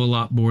a hell of a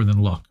lot more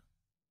than luck.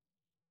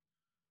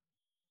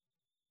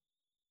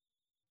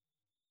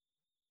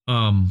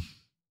 And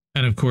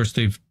of course,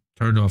 they've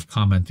turned off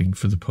commenting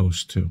for the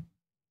post too.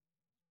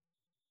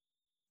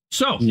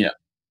 So, yeah,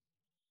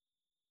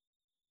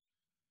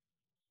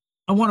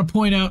 I want to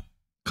point out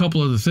a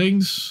couple of the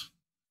things,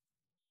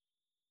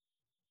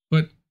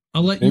 but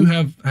I'll let you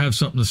have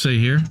something to say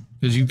here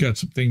because you've got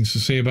some things to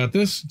say about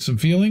this, some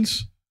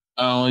feelings.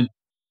 My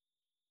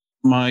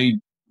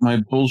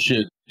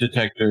bullshit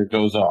detector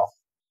goes off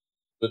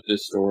with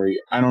this story.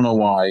 I don't know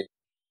why.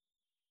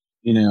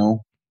 You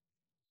know,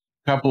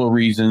 a couple of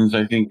reasons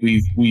I think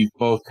we've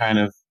both kind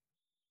of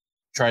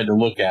tried to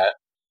look at,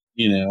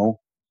 you know.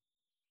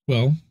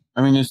 Well,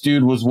 I mean, this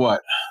dude was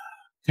what?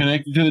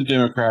 Connected to the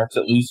Democrats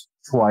at least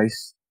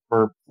twice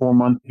for a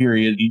 4-month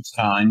period each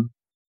time.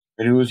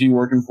 And who was he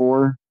working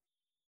for?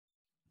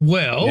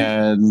 Well,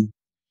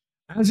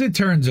 as it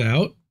turns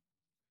out,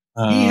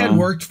 He had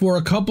worked for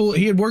a couple.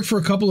 He had worked for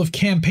a couple of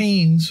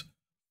campaigns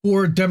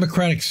for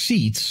Democratic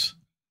seats.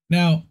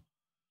 Now,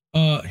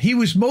 he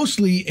was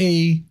mostly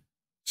a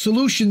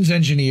solutions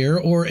engineer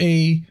or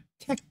a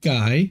tech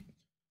guy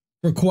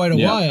for quite a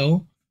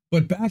while.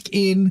 But back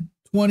in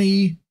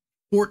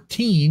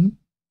 2014,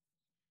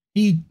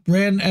 he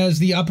ran as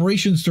the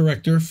operations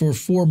director for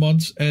 4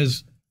 months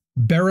as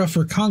Bera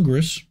for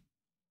Congress,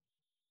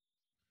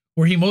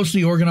 where he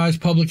mostly organized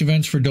public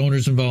events for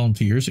donors and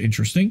volunteers.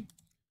 Interesting.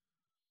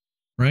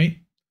 Right?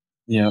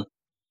 Yeah.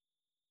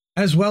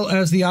 As well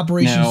as the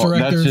operations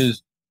director. That's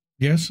his,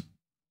 yes?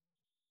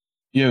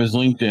 you have his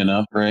LinkedIn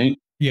up, right?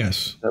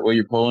 Yes. Is that what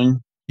you're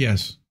pulling?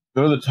 Yes.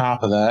 Go to the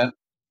top of that.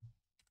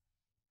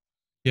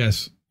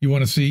 Yes. You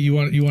want to see, you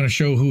want to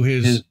show who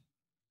his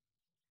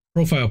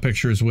profile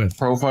picture is with.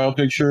 Profile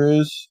picture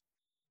is?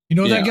 You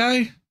know that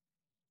guy?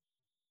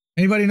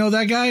 Anybody know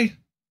that guy?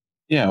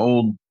 Yeah,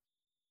 old.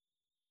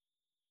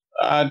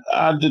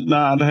 I did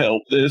not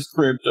help this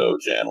crypto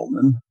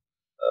gentleman.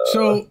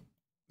 So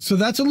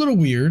that's a little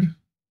weird.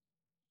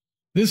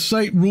 This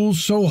site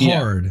rules so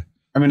hard.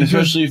 I mean,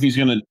 especially if he's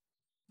going to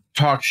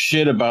talk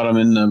shit about him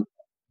in the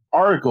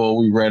article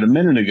we read a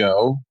minute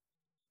ago,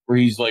 where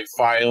he's like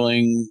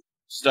filing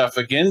stuff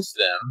against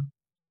them,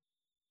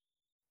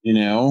 you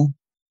know?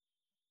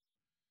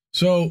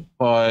 So,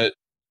 but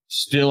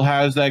still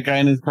has that guy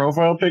in his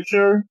profile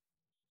picture?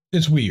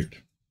 It's weird.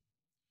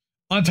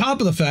 On top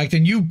of the fact,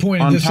 and you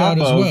pointed this out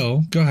as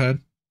well. Go ahead.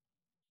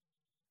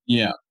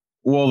 Yeah.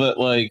 Well, that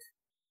like,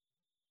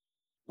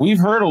 we've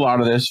heard a lot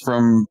of this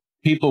from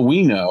people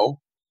we know,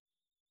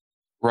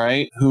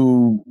 right?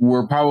 Who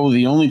were probably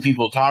the only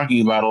people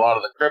talking about a lot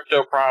of the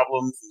crypto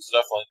problems and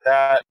stuff like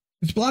that.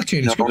 It's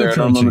blockchain. It's They're at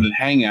Unlimited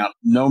Hangout.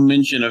 No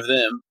mention of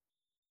them.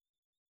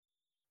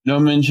 No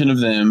mention of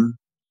them.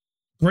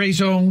 Gray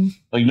zone.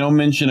 Like, no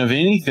mention of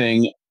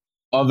anything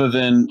other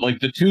than, like,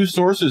 the two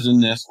sources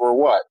in this were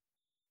what?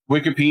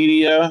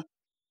 Wikipedia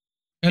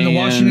and the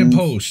Washington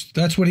Post.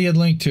 That's what he had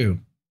linked to.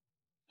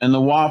 And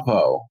the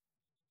WAPO.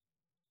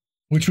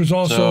 Which was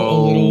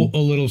also a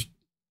little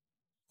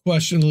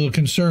question, a little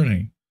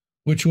concerning.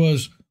 Which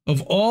was,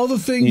 of all the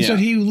things that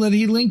he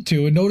linked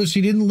to, and notice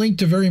he didn't link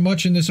to very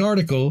much in this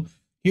article,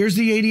 here's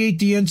the 88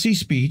 DNC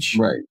speech.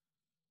 Right.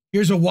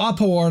 Here's a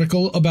WAPO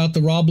article about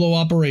the Rob Lowe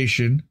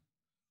operation.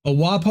 A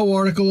WAPO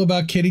article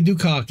about Kitty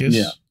Dukakis.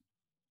 Yeah.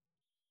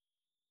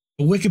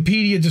 A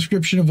Wikipedia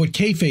description of what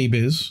kayfabe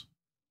is.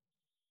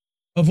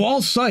 Of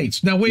all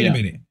sites. Now, wait a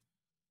minute.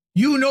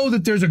 You know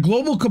that there's a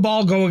global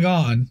cabal going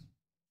on,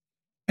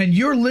 and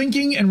you're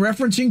linking and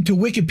referencing to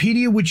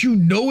Wikipedia, which you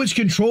know is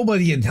controlled by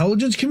the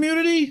intelligence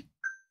community?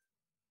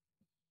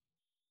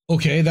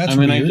 Okay, that's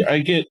weird. I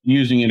get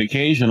using it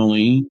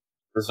occasionally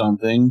for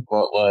something,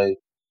 but, like,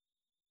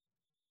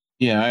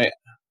 I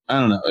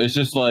don't know. It's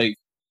just like,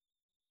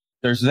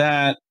 there's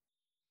that.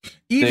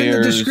 Even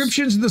the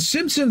descriptions of the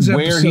Simpsons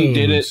episodes. Where he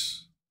did it.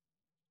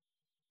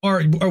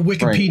 Are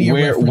Wikipedia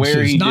references,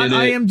 where he not did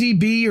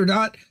IMDb or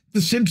not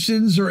The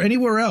Simpsons or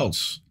anywhere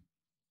else.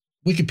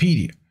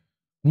 Wikipedia.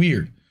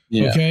 Weird.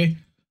 Yeah. Okay?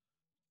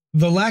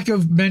 The lack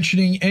of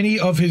mentioning any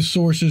of his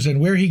sources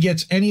and where he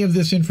gets any of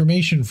this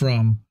information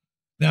from.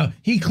 Now,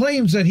 he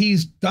claims that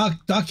he's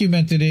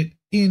documented it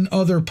in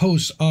other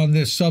posts on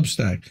this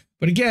Substack.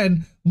 But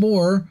again,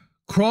 more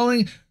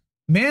crawling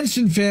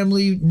Manson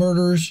family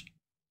murders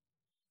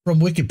from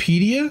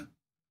Wikipedia?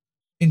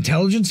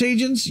 Intelligence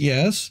agents?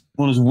 Yes.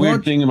 Well, there's a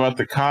weird thing about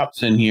the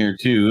cops in here,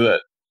 too,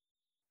 that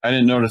I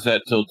didn't notice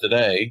that till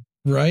today.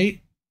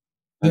 Right?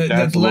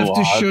 That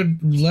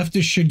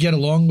leftists should get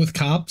along with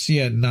cops?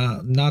 Yeah,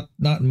 not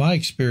in my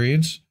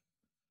experience.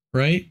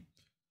 Right?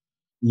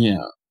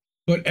 Yeah.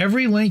 But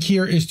every link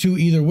here is to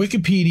either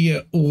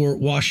Wikipedia or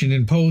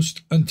Washington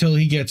Post until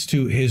he gets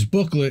to his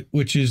booklet,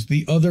 which is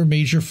the other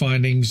major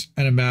findings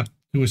and a map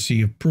to a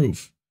sea of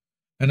proof.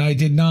 And I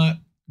did not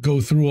go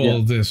through all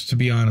of this, to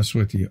be honest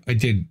with you. I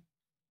didn't.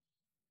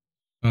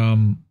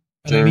 And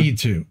I need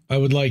to. I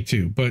would like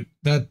to, but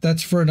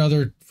that's for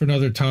another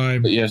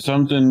time. But yeah,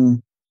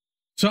 something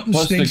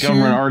plus the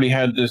government here. already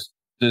had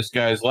this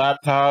guy's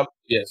laptop.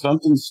 Yeah,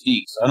 something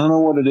stinks. I don't know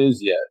what it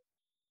is yet.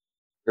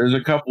 There's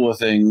a couple of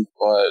things,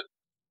 but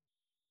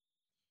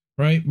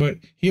right, but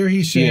here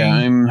he's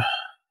saying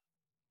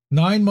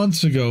 9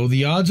 months ago,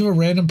 the odds of a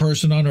random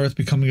person on Earth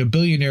becoming a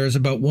billionaire is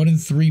about 1 in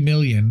 3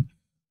 million.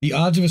 The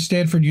odds of a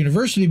Stanford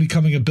University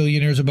becoming a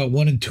billionaire is about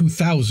 1 in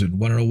 2,000.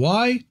 Want to know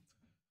why?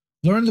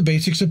 Learn the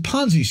basics of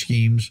Ponzi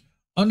schemes.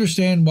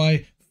 Understand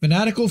why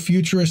fanatical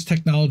futurist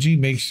technology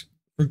makes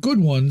for good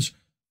ones.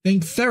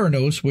 Think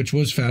Theranos, which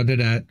was founded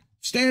at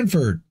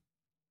Stanford.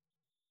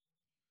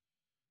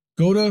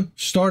 Go to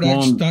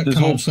startx.com. This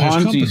whole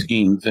Ponzi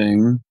scheme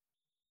thing,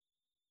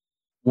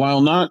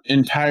 while not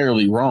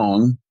entirely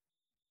wrong,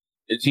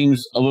 it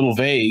seems a little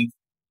vague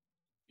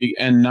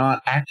and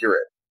not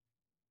accurate.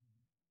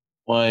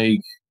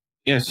 Like,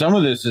 yeah, some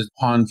of this is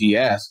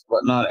Ponzi-esque,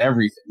 but not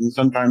everything.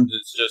 Sometimes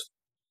it's just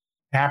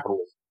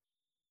capitalism,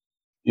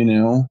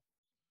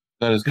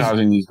 that is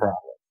causing these problems.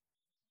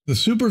 The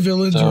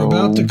supervillains are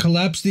about to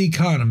collapse the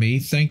economy.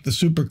 Thank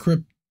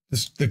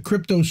the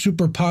crypto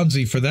super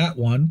Ponzi for that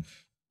one.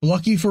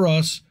 Lucky for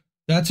us,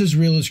 that's as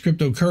real as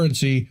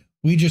cryptocurrency.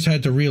 We just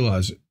had to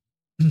realize it.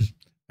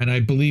 And I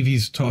believe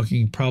he's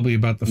talking probably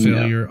about the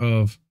failure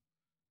of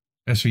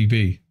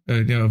SVB,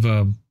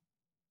 of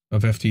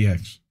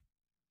FTX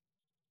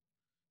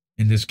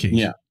in this case.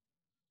 Yeah.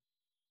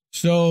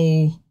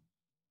 So,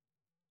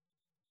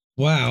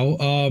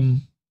 wow.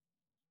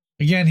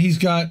 Again, he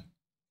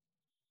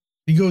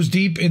goes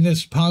deep in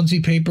this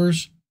Ponzi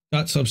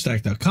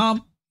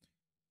Papers.substack.com.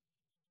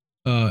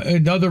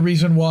 Another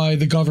reason why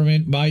the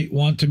government might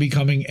want to be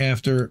coming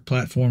after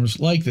platforms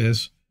like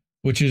this,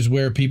 which is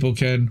where people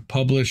can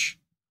publish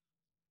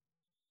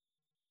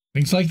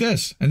things like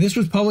this. And this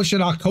was published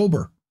in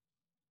October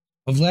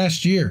of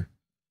last year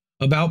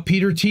about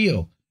Peter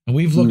Thiel. And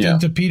we've looked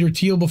into Peter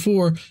Thiel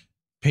before.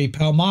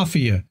 PayPal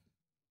Mafia.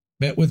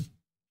 Met with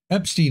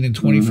Epstein in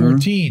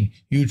 2014.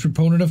 Huge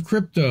proponent of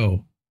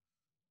crypto.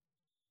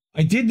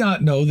 I did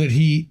not know that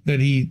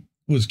he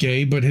was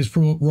gay, but his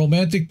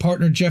romantic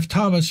partner, Jeff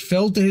Thomas,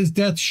 fell to his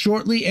death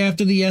shortly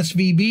after the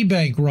SVB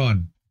bank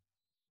run.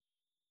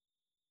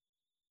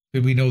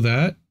 Did we know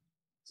that?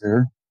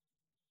 Sure.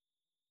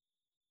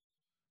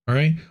 All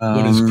right.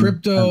 What is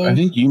crypto? I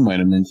think you might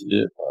have mentioned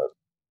it. But...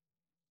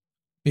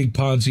 Big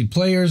Ponzi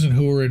players and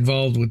who were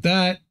involved with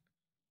that.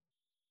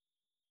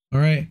 All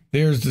right.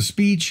 There's the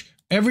speech.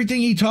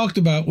 Everything he talked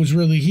about was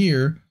really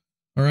here.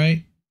 All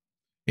right.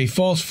 A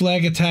false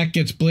flag attack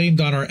gets blamed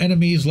on our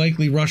enemies,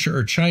 likely Russia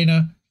or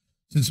China.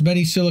 Since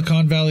many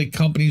Silicon Valley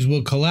companies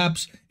will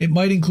collapse, it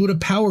might include a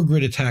power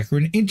grid attack or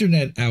an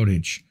internet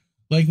outage.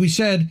 Like we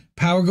said,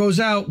 power goes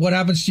out. What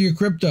happens to your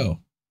crypto?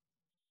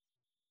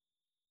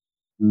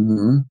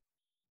 QAnon,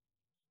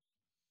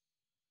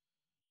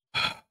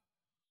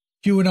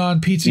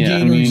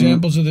 Pizzagate are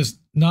examples of this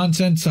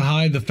nonsense to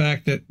hide the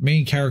fact that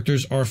main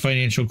characters are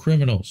financial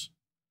criminals.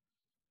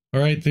 All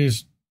right,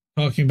 there's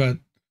talking about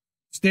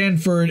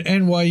Stanford,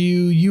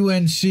 NYU,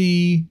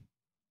 UNC,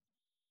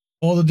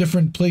 all the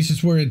different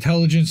places where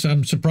intelligence.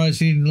 I'm surprised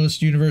he didn't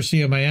list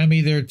University of Miami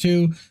there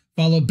too.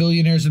 Follow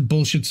billionaires and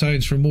bullshit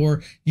science for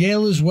more.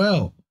 Yale as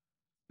well.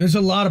 There's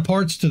a lot of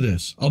parts to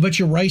this. I'll bet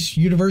you Rice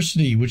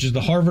University, which is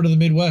the Harvard of the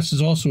Midwest,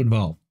 is also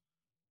involved.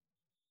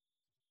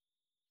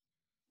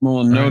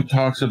 Well, Note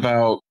talks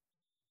about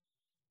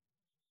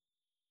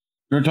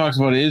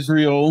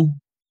Israel.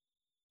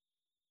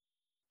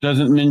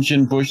 Doesn't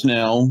mention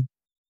Bushnell.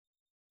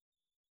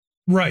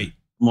 Right.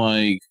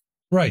 Right.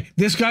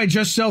 This guy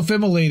just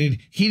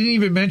self-immolated. He didn't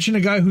even mention a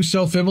guy who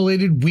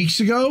self-immolated weeks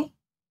ago?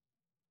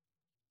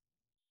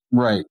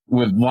 Right.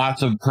 With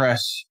lots of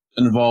press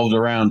involved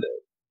around it.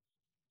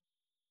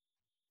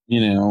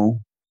 You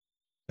know.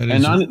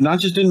 And not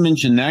just didn't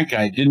mention that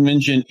guy, didn't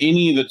mention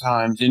any of the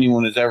times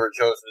anyone has ever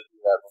chosen to do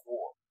that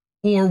before.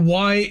 Or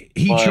why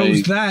he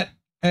chose that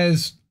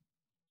as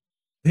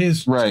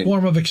his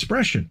form of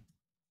expression.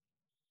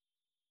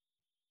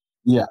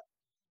 Yeah.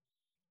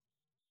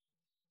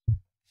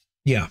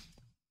 Yeah.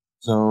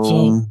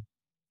 So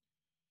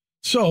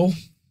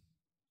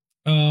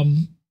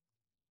I'm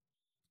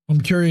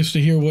curious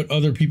to hear what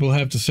other people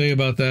have to say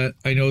about that.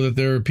 I know that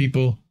there are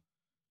people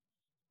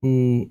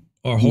who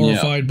are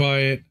horrified by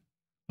it.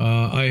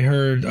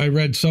 I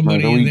read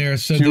somebody in there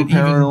said too that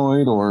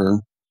paranoid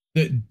or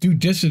that Do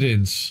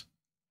Dissidents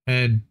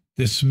had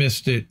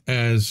dismissed it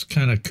as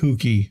kind of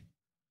kooky.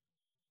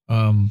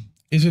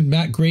 Isn't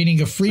Matt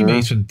Groening a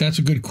Freemason? Sure. That's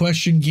a good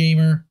question,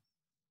 gamer.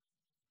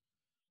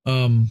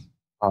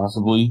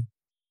 Possibly.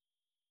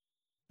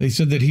 They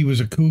said that he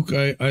was a kook.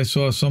 I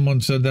saw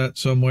someone said that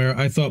somewhere.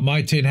 I thought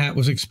my tin hat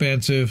was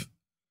expansive.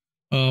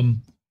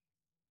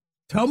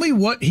 Tell me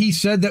what he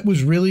said that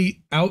was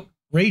really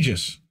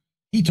outrageous.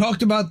 He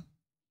talked about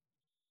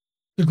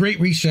the Great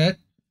Reset.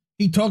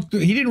 He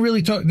didn't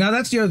really talk. Now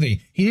that's the other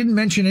thing. He didn't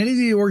mention any of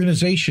the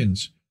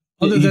organizations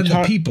other than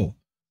the people.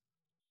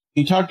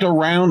 He talked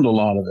around a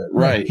lot of it,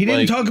 right? He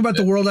didn't talk about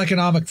the World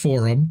Economic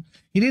Forum.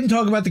 He didn't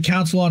talk about the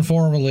Council on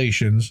Foreign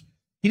Relations.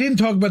 He didn't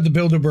talk about the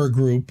Bilderberg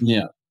Group.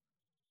 Yeah.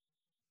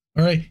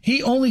 All right.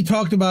 He only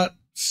talked about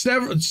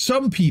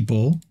some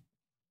people,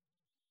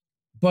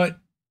 but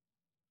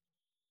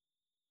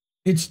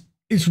it's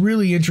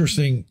really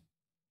interesting.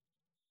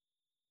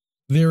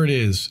 There it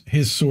is.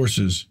 His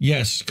sources.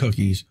 Yes,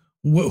 Cookies.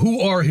 Who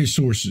are his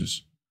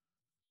sources?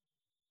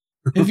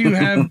 If you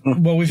have,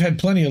 well, we've had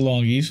plenty of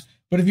longies,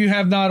 but if you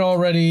have not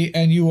already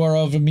and you are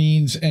of a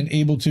means and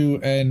able to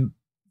and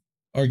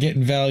are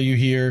getting value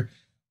here,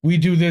 we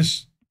do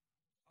this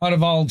on a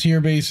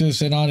volunteer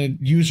basis and on a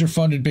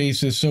user-funded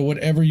basis. So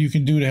whatever you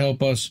can do to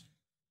help us,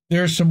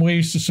 there are some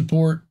ways to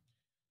support.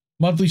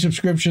 Monthly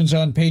subscriptions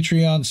on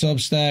Patreon,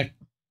 Substack,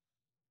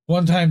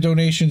 one-time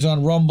donations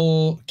on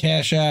Rumble,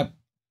 Cash App,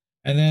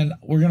 and then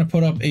we're going to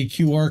put up a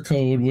QR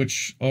code,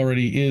 which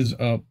already is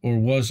up or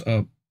was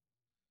up.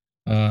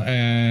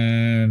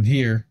 And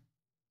here.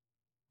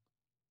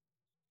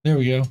 There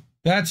we go.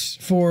 That's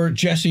for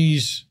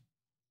Jesse's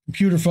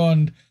computer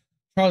fund.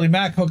 Charlie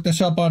Mack hooked us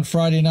up on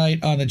Friday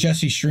night on the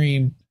Jesse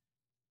stream.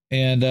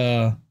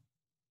 And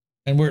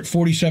And we're at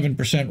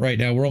 47% right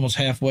now. We're almost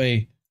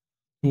halfway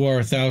to our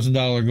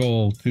 $1,000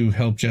 goal to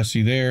help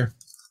Jesse there.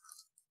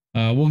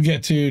 We'll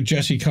get to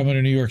Jesse coming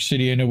to New York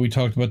City. I know we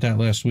talked about that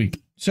last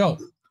week. So